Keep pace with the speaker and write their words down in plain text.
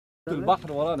Те,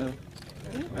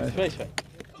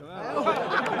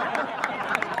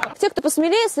 кто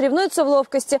посмелее, соревнуются в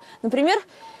ловкости. Например,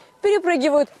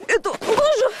 перепрыгивают эту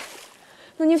лужу.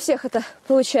 Но не всех это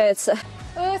получается.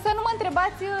 Să nu mă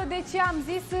întrebați de ce am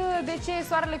zis de ce e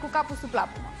soarele cu capul sub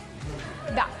plapumă.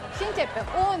 Da, și începem.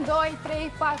 1, 2,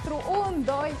 3, 4, 1,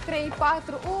 2, 3,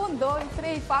 4, 1, 2,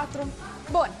 3, 4.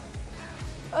 Bun.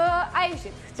 A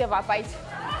ieșit ceva pe aici.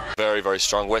 Very, very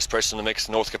strong. West Preston in the mix,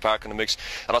 Northcote Park in the mix,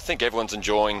 and I think everyone's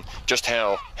enjoying just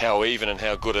how even and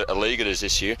how good a league it is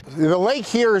this year. The lake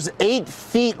here is 8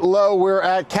 feet low. We're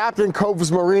at Captain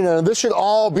Cove's Marina, and this should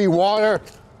all be water.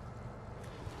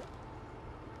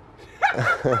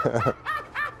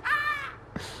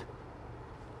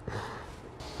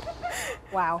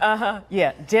 Wow.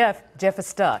 Yeah, Jeff is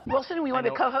stuck. Wilson, you want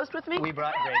to co-host with me? We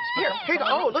brought grapes. Here you go.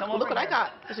 Oh, look what I got.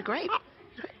 There's a grape.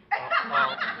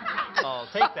 I'll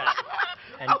take that.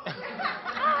 And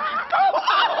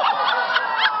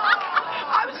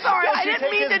I'm sorry, I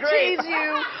didn't mean to tease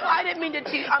you. I didn't mean to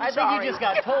tease. I'm sorry. I think you just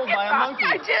got told by a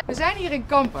monkey. We zijn hier in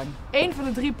Kampen, een van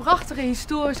de 3 prachtige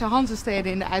historische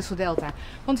Hansesteden in de IJsseldelta.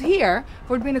 Want hier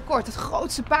wordt binnenkort het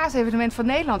grootste paasevenement van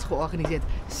Nederland georganiseerd.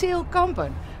 Seel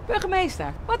Kampen.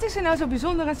 Burgemeester, wat is er nou zo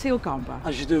bijzonder aan Seel Kampen?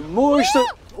 Als je de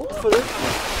mooiste...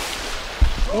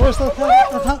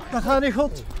 dat gaat niet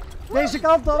goed. Deze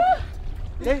kant op.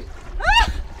 Nee.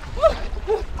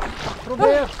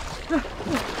 Probeer.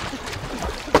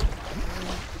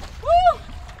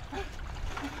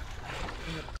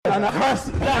 أنا خلاص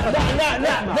لا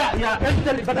يا أنت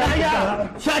اللي بدأت يا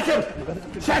شاكر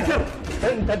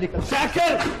أنت اللي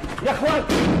شاكر يا أخوان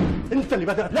أنت اللي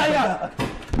بدأت لا يا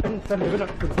أنت اللي بدأت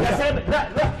يا سامي لا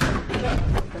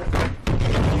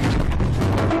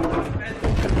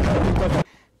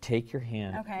Take your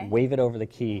hand, Okay. wave it over the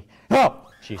key. Oh!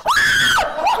 Jesus.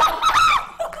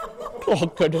 Oh,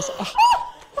 goodness.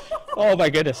 Oh, my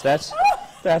goodness. That's,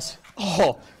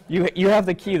 oh, you have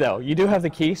the key, though. You do have the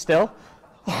key still?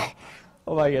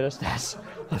 Oh, my goodness.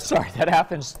 I'm sorry, that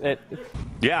happens.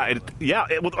 Yeah,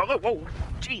 oh,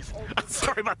 jeez.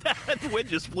 Sorry about that. The wind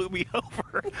just flew me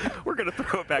over. We're going to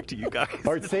throw it back to you guys.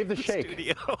 All right, save the shake.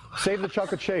 Studio. Save the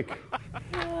chocolate shake.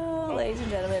 Ladies and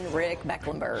gentlemen, Rick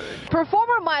Mecklenburg.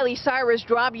 Performer Miley Cyrus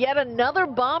dropped yet another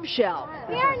bombshell.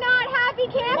 We are not happy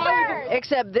campers!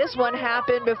 Except this one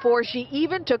happened before she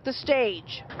even took the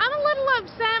stage. I'm a little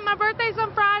upset. My birthday's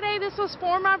on Friday. This was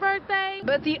for my birthday.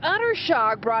 But the utter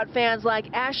shock brought fans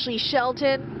like Ashley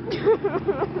Shelton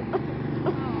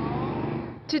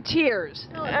to tears.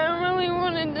 I really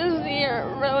wanted to see her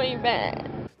really bad.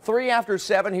 3 after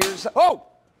 7, here's... Oh!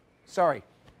 Sorry.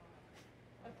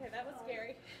 Okay, that was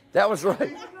scary. That was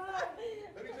right.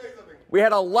 We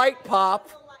had a light pop,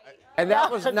 and that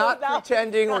was not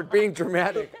pretending or being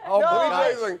dramatic. Oh,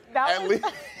 my God.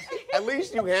 At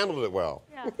least you handled it well.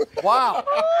 Wow.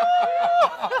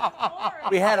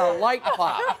 We had a light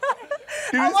pop.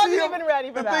 I wasn't even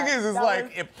ready for that. The thing is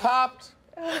like, it popped,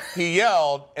 he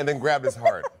yelled, and then grabbed his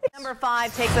heart. Number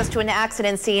 5 takes us to an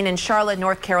accident scene in Charlotte,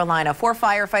 North Carolina. 4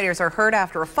 firefighters are hurt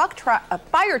after a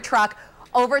fire truck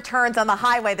overturns on the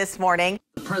highway this morning.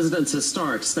 The president's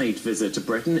historic state visit to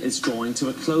Britain is drawing to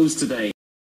a close today.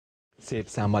 Szép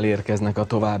számmal érkeznek a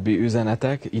további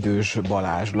üzenetek. Idős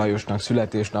Balázs Lajosnak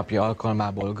születésnapja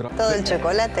alkalmából. Todo el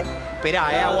chocolate. Espera,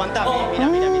 aguanta.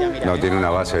 Mira. No, tiene una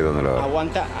base donde lo...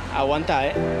 Aguanta,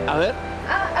 A ver.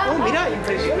 Oh, mira,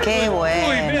 impresionante. Qué bueno.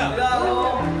 Uy, mira.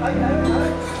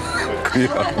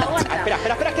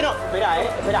 Espera, que no.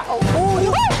 Espera.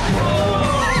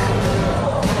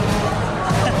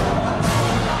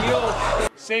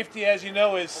 Safety, as you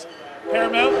know, is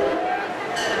paramount.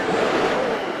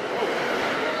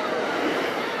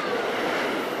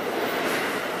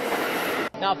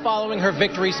 Now, following her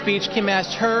victory speech, Kim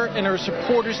asked her and her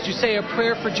supporters to say a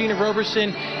prayer for Gina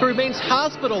Roberson, who remains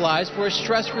hospitalized for a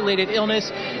stress-related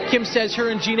illness. Kim says her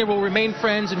and Gina will remain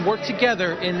friends and work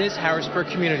together in this Harrisburg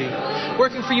community.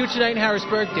 Working for you tonight in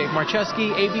Harrisburg, Dave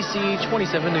Marcheski, ABC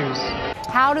 27 News.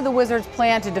 How do the Wizards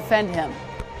plan to defend him?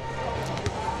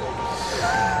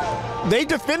 They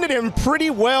defended him pretty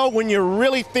well when you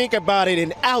really think about it,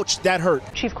 and ouch, that hurt.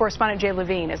 Chief Correspondent Jay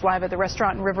Levine is live at the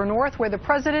restaurant in River North, where the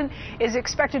president is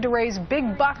expected to raise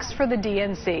big bucks for the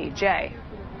DNC. Jay.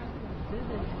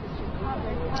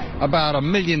 About $1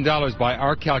 million by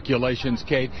our calculations,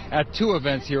 Kate, at 2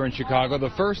 events here in Chicago.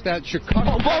 The first at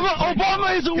Chicago.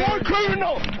 Obama is a war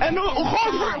criminal and a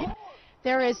horror.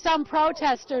 There is some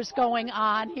protesters going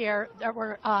on here that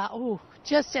were,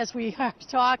 just as we are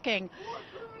talking.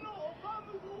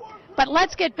 But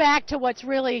let's get back to what's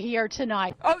really here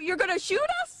tonight. Oh, you're going to shoot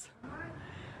us?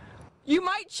 You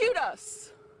might shoot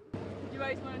us. You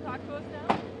guys want to talk to us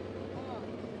now?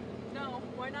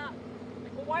 not?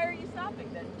 Well, why are you stopping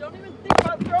then? Don't even think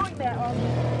about throwing that on me.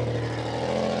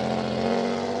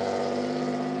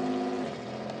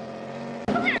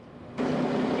 Come here,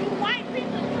 you white piece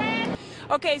of trash.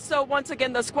 Okay, so once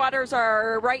again, the squatters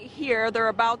are right here. They're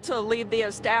about to leave the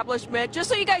establishment. Just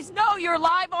so you guys know, you're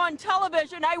live on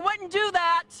television. I wouldn't do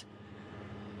that.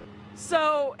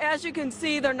 So, as you can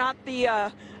see, they're not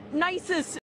the nicest